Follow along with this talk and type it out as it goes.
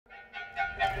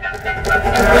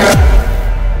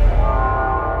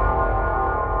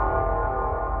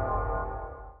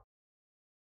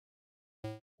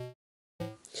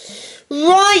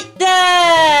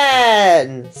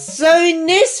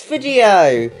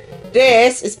video.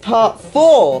 This is part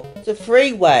 4 to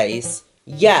Freeways.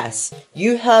 Yes,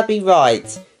 you heard me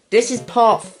right. This is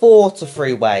part 4 to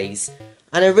Freeways.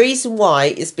 And the reason why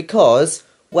is because,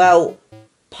 well,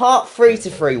 part 3 to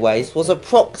Freeways was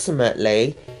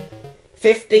approximately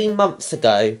 15 months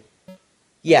ago.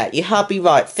 Yeah, you heard me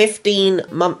right, 15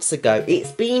 months ago.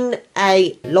 It's been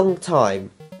a long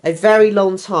time. A very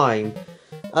long time.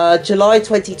 July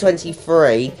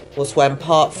 2023 was when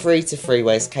part 3 to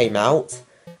Freeways came out.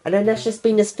 And then there's just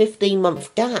been this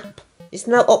 15-month gap. It's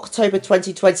now October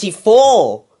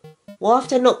 2024. Why have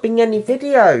there not been any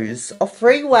videos of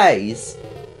Freeways?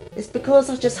 It's because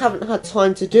I just haven't had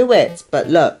time to do it. But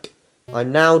look, I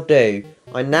now do.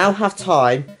 I now have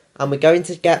time. And we're going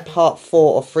to get part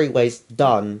 4 of Freeways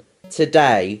done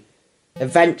today.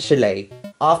 Eventually.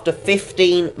 After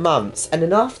 15 months. And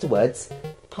then afterwards,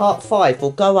 part 5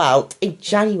 will go out in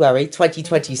January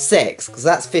 2026. Because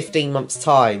that's 15 months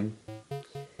time.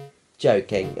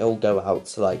 Joking. It'll go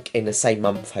out like in the same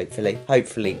month, hopefully.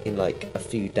 Hopefully in like a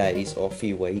few days or a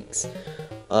few weeks.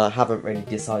 I haven't really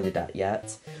decided that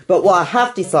yet. But what I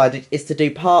have decided is to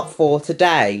do part 4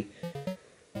 today.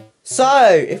 So,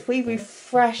 if we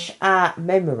refresh our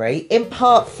memory, in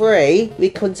part 3, we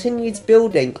continued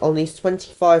building on these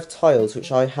 25 tiles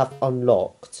which I have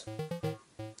unlocked.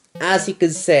 As you can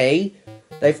see,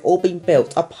 they've all been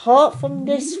built, apart from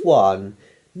this one.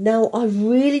 Now, I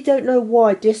really don't know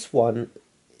why this one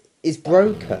is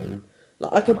broken.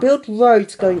 Like, I can build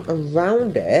roads going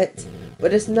around it, but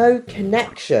there's no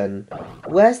connection.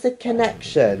 Where's the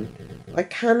connection? I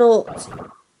cannot,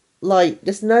 like,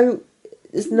 there's no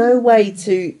way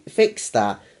to fix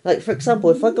that. Like, for example,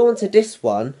 if I go onto this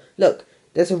one, look,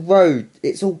 there's a road,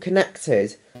 it's all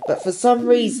connected. But for some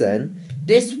reason,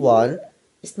 this one,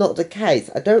 it's not the case.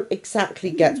 I don't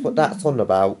exactly get what that's on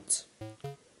about.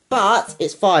 But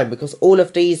it's fine, because all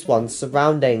of these ones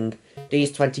surrounding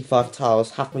these 25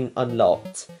 tiles have been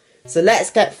unlocked. So let's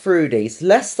get through these.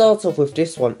 Let's start off with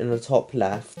this one in the top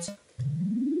left.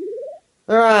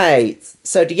 Alright,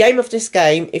 so the aim of this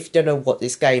game, if you don't know what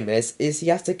this game is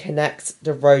you have to connect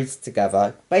the roads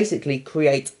together. Basically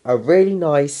create a really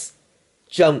nice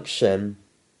junction.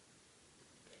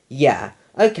 Yeah,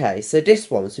 okay, so this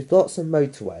one, so we've got some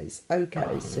motorways.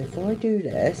 Okay, so if I do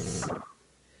this...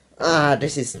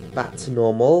 this is back to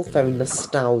normal. Very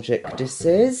nostalgic, this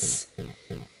is.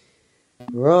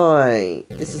 Right,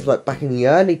 this is like back in the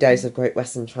early days of Great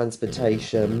Western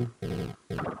Transportation.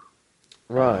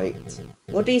 Right.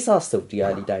 Well, these are still the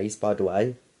early days, by the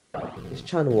way. This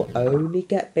channel will only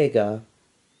get bigger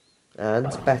and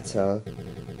better,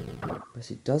 but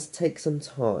it does take some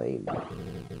time.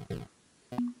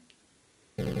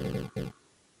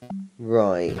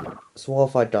 Right. So what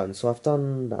have I done? So I've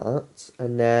done that,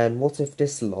 and then what if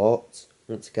this lot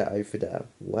want to get over there?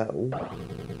 Well,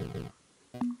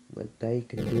 they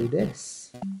can do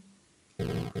this.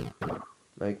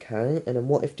 Okay, and then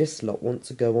what if this lot want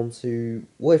to go on to...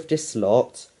 What if this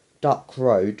lot, Duck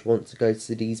Road, want to go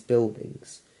to these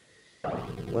buildings?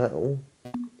 Well,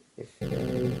 if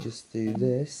they just do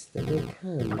this, then they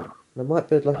can. And I might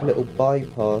build like a little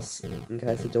bypass in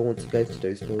case they don't want to go to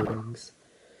those buildings.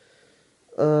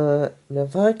 Now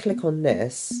if I click on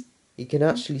this, you can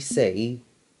actually see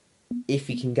if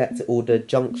you can get to all the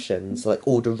junctions, like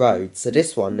all the roads. So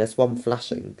this one, there's one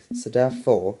flashing, so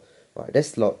therefore... Right,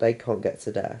 this lot, they can't get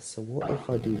to there. So what if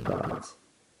I do that?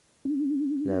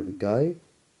 There we go.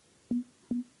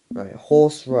 Right,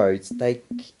 horse roads, they...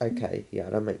 Okay, yeah,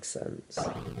 that makes sense.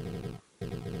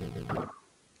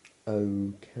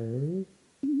 Okay.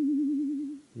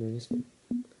 No, this one.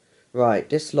 Right,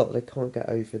 this lot, they can't get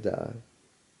over there.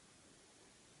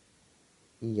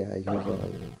 Yeah, you're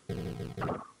right.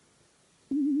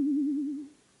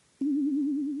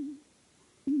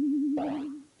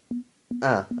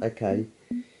 Ah, okay.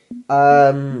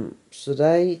 So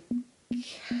they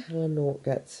cannot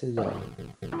get to there.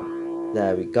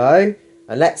 There we go.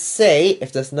 And let's see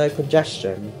if there's no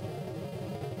congestion.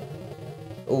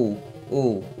 Ooh,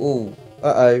 ooh, ooh.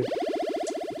 Uh-oh.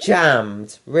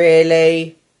 Jammed.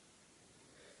 Really?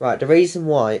 Right, the reason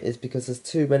why is because there's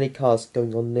too many cars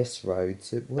going on this road.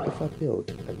 So what if I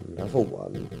build another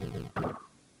one?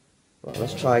 Right,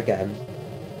 let's try again.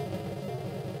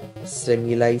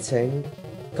 Simulating.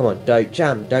 Come on, don't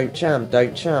jam, don't jam,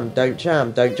 don't jam, don't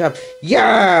jam, don't jam.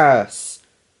 Yes!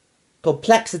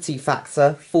 Complexity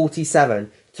factor,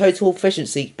 47. Total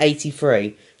efficiency,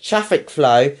 83. Traffic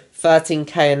flow,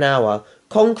 13k an hour.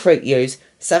 Concrete use,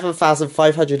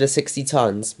 7,560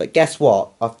 tons. But guess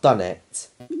what? I've done it.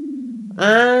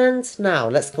 And now,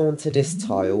 let's go on to this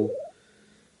tile.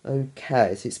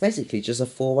 Okay, so it's basically just a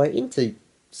four-way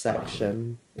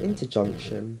intersection. into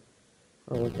junction.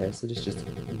 Oh, okay, so this just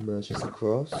merges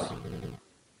across.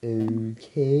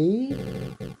 Okay.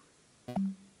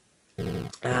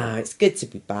 Ah, it's good to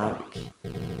be back.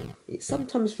 It's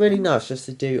sometimes really nice just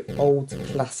to do old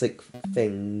classic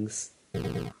things.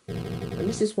 And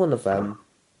this is one of them.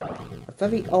 A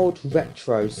very old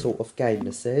retro sort of game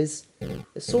this is.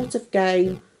 The sort of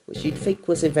game which you'd think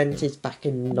was invented back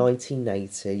in the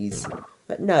 1980s.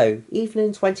 But no, even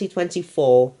in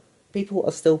 2024, people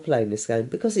are still playing this game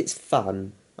because it's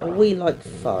fun. And we like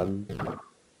fun.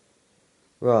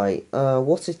 Right,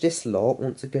 what if this lot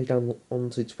want to go down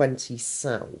onto 20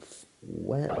 south?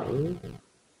 Well,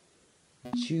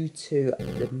 due to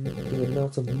the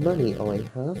amount of money I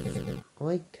have,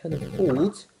 I can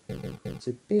afford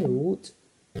to build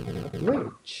a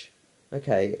bridge.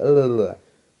 Okay,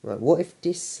 right, what if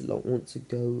this lot want to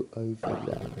go over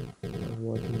there?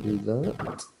 Oh, I can do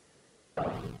that.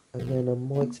 And then I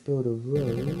might build a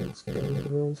road going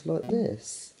around like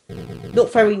this.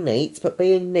 Not very neat, but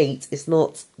being neat is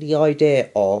not the idea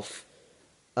of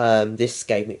this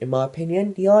game, in my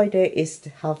opinion. The idea is to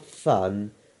have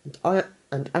fun.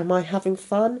 And am I having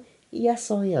fun?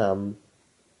 Yes, I am.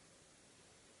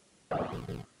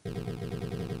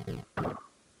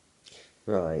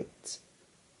 Right.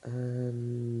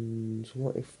 And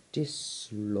what if this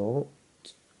lot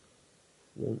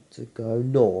want to go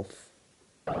north?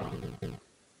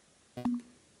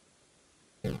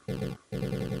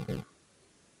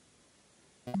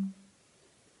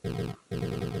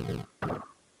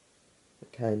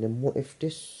 Okay, and then what if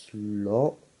this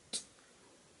lot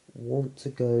want to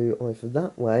go either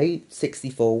that way,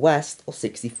 64 west, or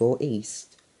 64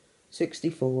 east?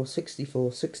 64,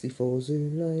 64, 64,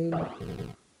 zoom lane.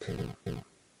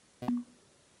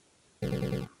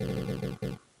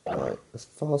 Right, as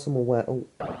far as I'm aware,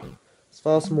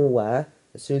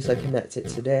 as soon as I connect it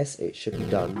to this, it should be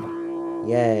done.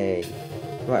 Yay.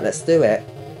 Right, let's do it.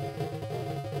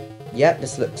 Yep,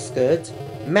 this looks good.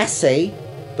 Messy,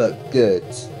 but good.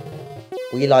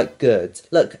 We like good.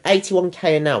 Look,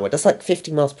 81k an hour. That's like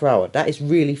 50 miles per hour. That is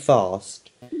really fast.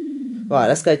 Right,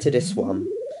 let's go to this one.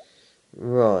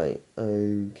 Right,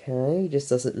 okay. This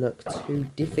doesn't look too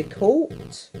difficult.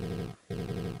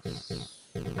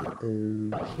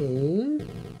 Okay.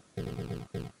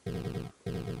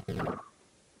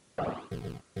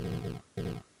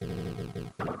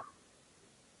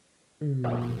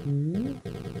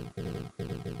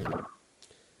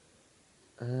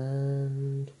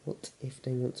 And what if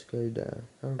they want to go there?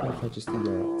 How about if I just do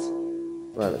that?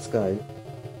 Right, let's go.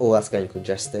 Oh, that's getting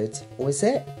congested. Or is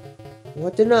it? Oh, I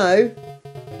don't know.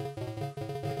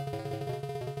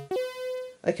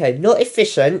 Okay, not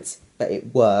efficient, but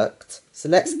it worked. So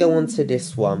let's go on to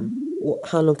this one.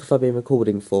 How long have I been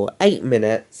recording for? 8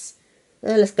 minutes.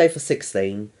 Let's go for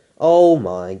 16. Oh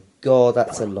my god,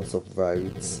 that's a lot of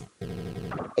roads.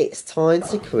 It's time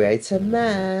to create a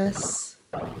mess.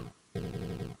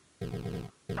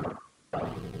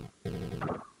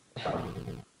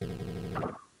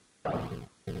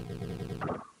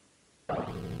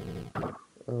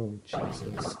 Oh,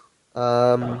 Jesus.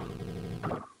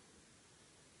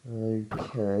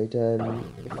 Okay, then,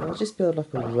 if I just build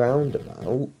like a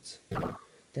roundabout,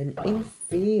 then in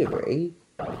theory,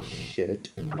 it should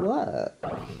work.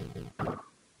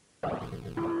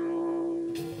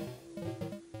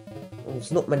 Oh,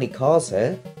 there's not many cars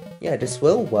here. Yeah, this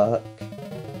will work.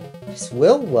 This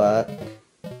will work.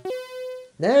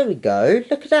 There we go.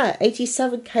 Look at that.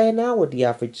 87k an hour, the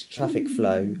average traffic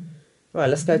flow. Right,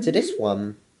 let's go to this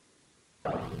one.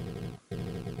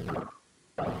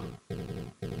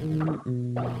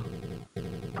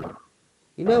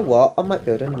 You know what? I might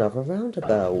build another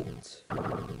roundabout.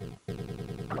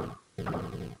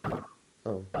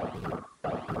 Oh.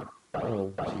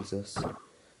 Oh, Jesus.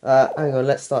 Hang on,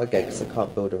 let's start again because I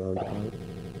can't build a roundabout.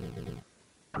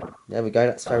 There we go,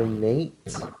 that's very neat.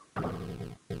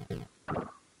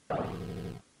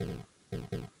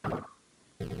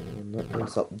 And that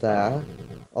goes up there.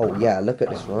 Oh yeah, look at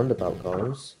this roundabout,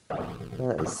 guys.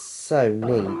 That is so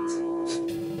neat.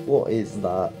 What is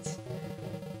that?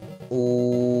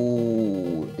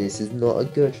 Ooh, this is not a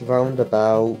good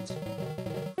roundabout.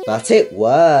 But it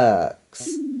works.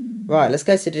 Right, let's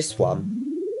go to this one.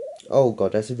 Oh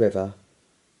god, there's a river.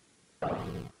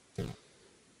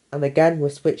 And again, we're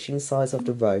switching sides of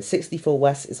the road. 64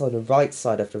 west is on the right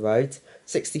side of the road.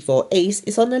 64 east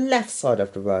is on the left side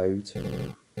of the road.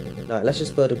 Now, let's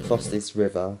just build across this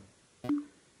river. You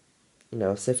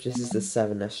know, as if this is the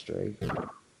Severn Estuary.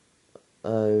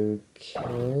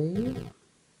 Okay.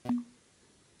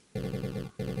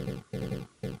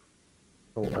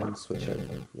 Oh, and switch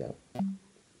over. Yeah.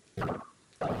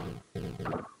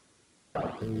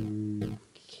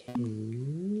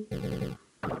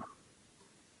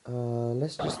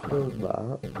 Let's just build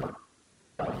that.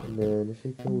 And then if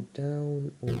we go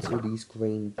down onto these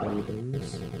green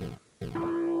buildings.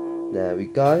 There we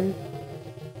go.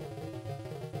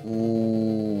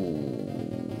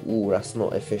 Ooh, that's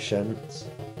not efficient.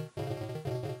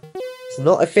 It's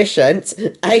not efficient.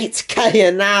 8k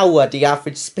an hour, the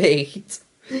average speed.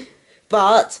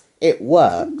 But it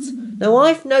worked. Now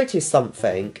I've noticed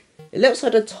something. It looks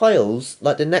like the tiles,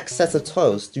 like the next set of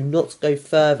tiles, do not go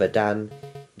further than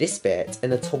this bit in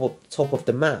the top of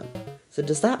the map. So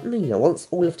does that mean that once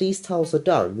all of these tiles are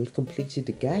done, we've completed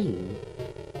the game?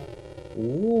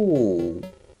 Ooh.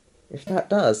 If that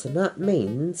does, then that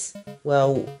means,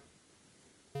 well,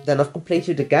 then I've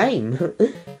completed the game.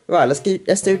 Right, let's do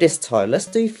this tile. Let's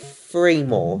do 3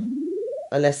 more.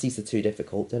 Unless these are too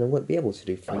difficult, then I won't be able to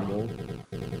do 3 more.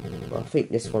 But I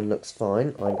think this one looks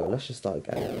fine. Hang on, let's just start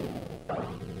again.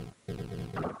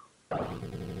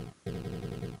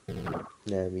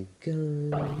 There we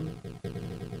go.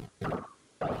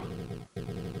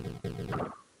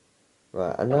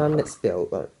 Right, and now let's build.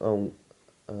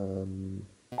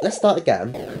 Let's start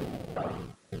again.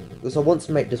 Because I want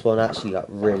to make this one actually like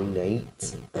really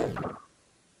neat.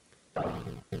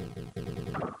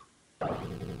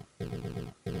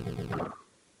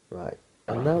 Right,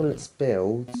 and now let's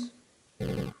build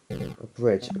a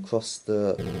bridge across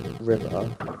the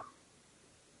river.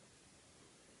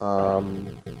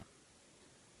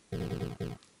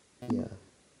 Yeah.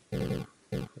 And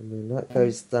then that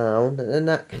goes down, and then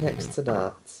that connects to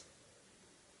that.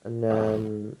 And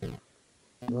then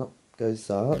that goes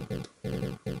up.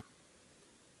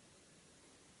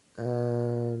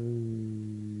 And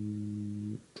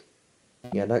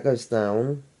yeah, that goes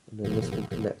down. And then this will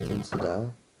connect into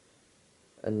there.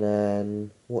 And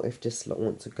then, what if this lot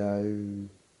want to go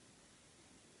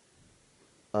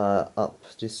up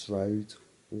this road?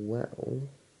 Well,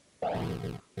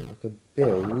 I could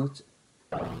build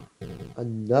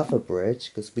another bridge,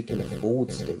 because we can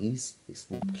afford these. It's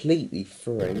completely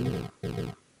free.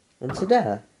 Onto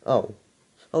there. Oh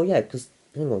yeah, because,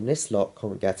 hang on, this lot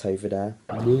can't get over there.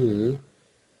 No.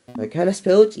 Okay, let's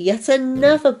build yet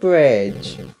another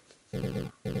bridge.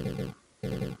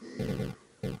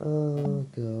 Oh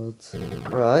god.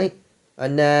 Right.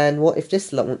 And then what if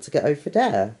this lot wants to get over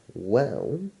there?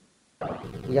 Well,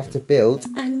 we have to build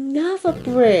another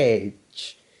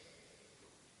bridge.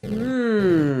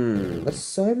 There's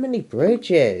so many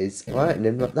bridges. Right, and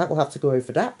then that will have to go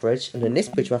over that bridge, and then this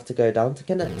bridge will have to go down to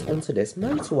connect onto this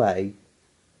motorway.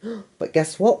 But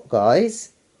guess what,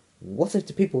 guys? What if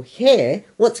the people here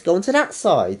want to go onto that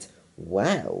side?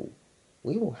 Well,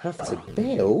 we will have to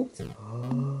build...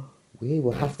 we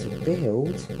will have to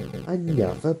build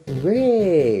another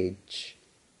bridge.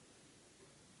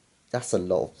 That's a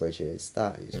lot of bridges.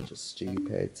 That is just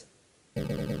stupid.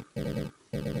 And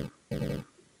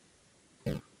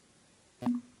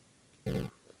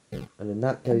then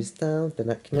that goes down, then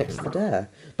that connects to there.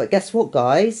 But guess what,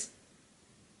 guys?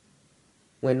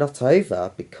 We're not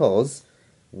over, because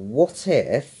what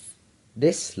if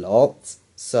this lot,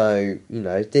 so, you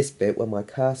know, this bit where my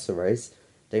cursor is,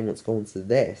 they want to go onto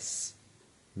this.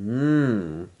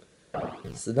 So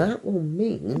that will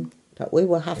mean that we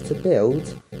will have to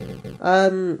build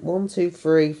 1, 2,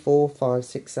 3, 4, 5,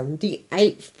 6, 7, the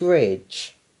 8th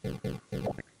bridge.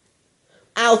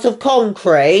 Out of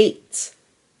concrete?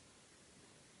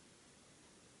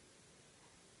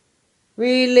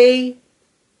 Really?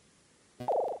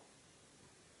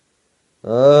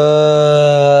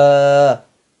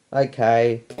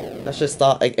 Okay. Let's just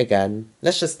start again.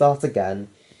 Let's just start again.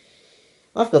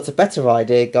 I've got a better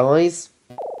idea, guys.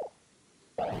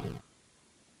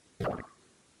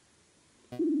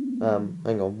 Hang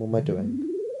on, what am I doing?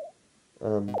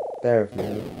 Bear with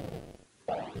me.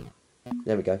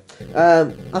 There we go.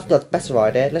 I've got a better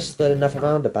idea. Let's just build another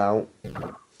roundabout.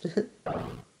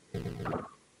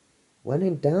 When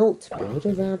in doubt, build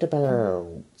a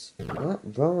roundabout. That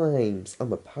rhymes.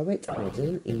 I'm a poet and I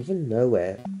didn't even know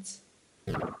it.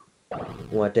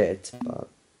 Well, I did, but,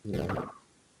 you know.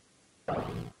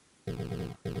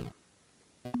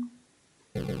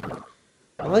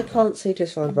 I can't see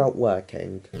this roundabout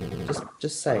working.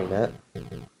 Just saying it.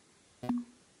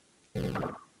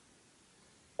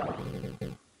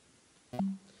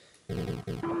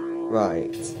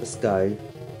 Right, let's go.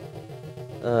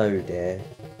 Oh dear.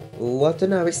 Oh, I don't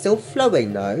know, it's still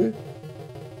flowing though.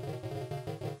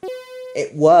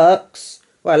 It works.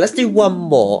 Right, let's do 1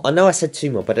 more. I know I said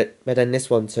 2 more, but then this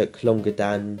one took longer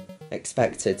than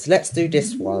expected. So let's do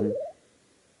this one.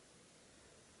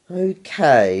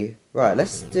 Okay. Right,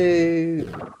 let's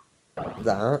do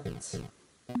that.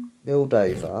 build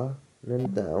over, and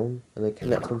then down, and then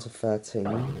connect onto 13.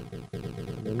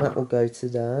 And then that will go to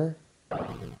there.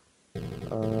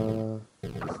 So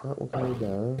that will go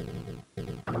there.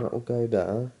 And that will go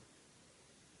there.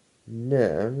 And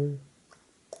then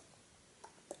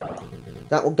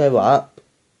that will go up.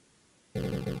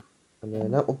 And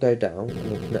then that will go down,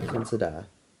 and then connect onto there.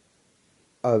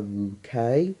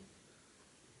 Okay.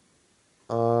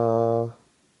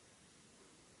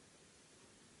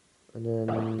 And then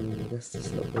I guess this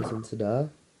slot goes into there.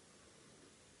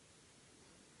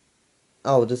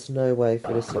 Oh, there's no way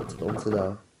for this slot to go into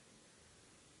there.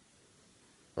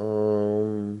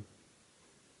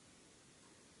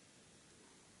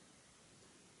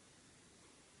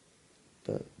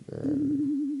 But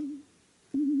then...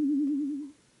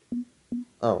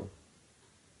 Oh.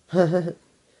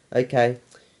 Okay.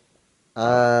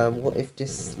 What if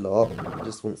this slot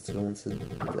just wants to go into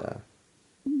there?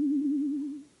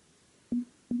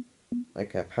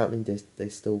 Okay, apparently they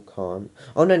still can't.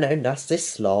 Oh no, that's this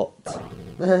slot.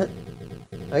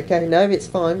 Okay, no, it's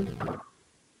fine.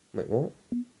 Wait, what?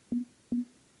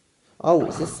 Oh,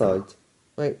 it's this side.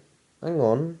 Wait, hang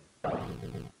on.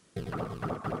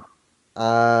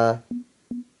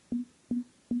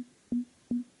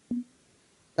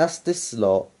 That's this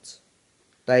slot.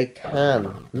 They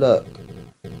can. Look.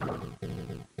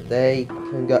 They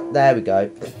can go. There we go.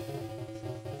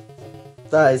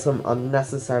 That is some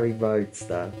unnecessary roads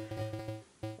there.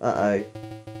 Uh-oh.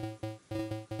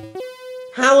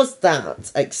 How is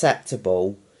that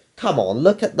acceptable? Come on,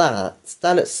 look at that.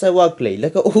 That looks so ugly.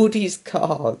 Look at all these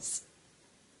cars.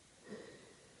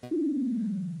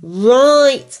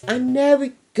 Right, and there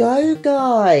we go,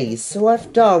 guys. So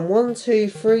I've done 1, 2,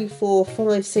 3, 4,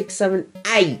 5, 6, 7,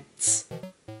 8.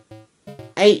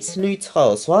 8 new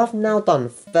tiles. So I've now done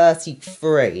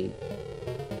 33.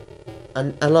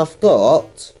 And I've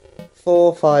got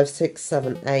 4, 5, 6,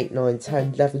 7, 8, 9,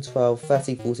 10, 11, 12,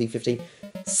 13, 14, 15,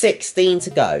 16 to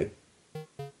go.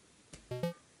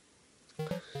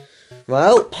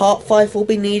 Well, part 5 will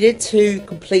be needed to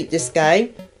complete this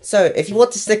game. So, if you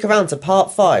want to stick around to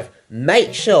part 5,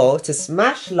 make sure to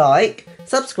smash like,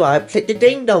 subscribe, click the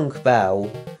ding dong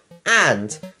bell. And,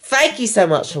 thank you so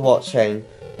much for watching.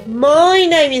 My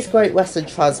name is Great Western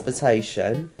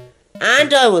Transportation.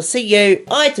 And I will see you,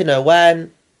 I don't know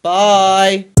when.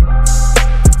 Bye.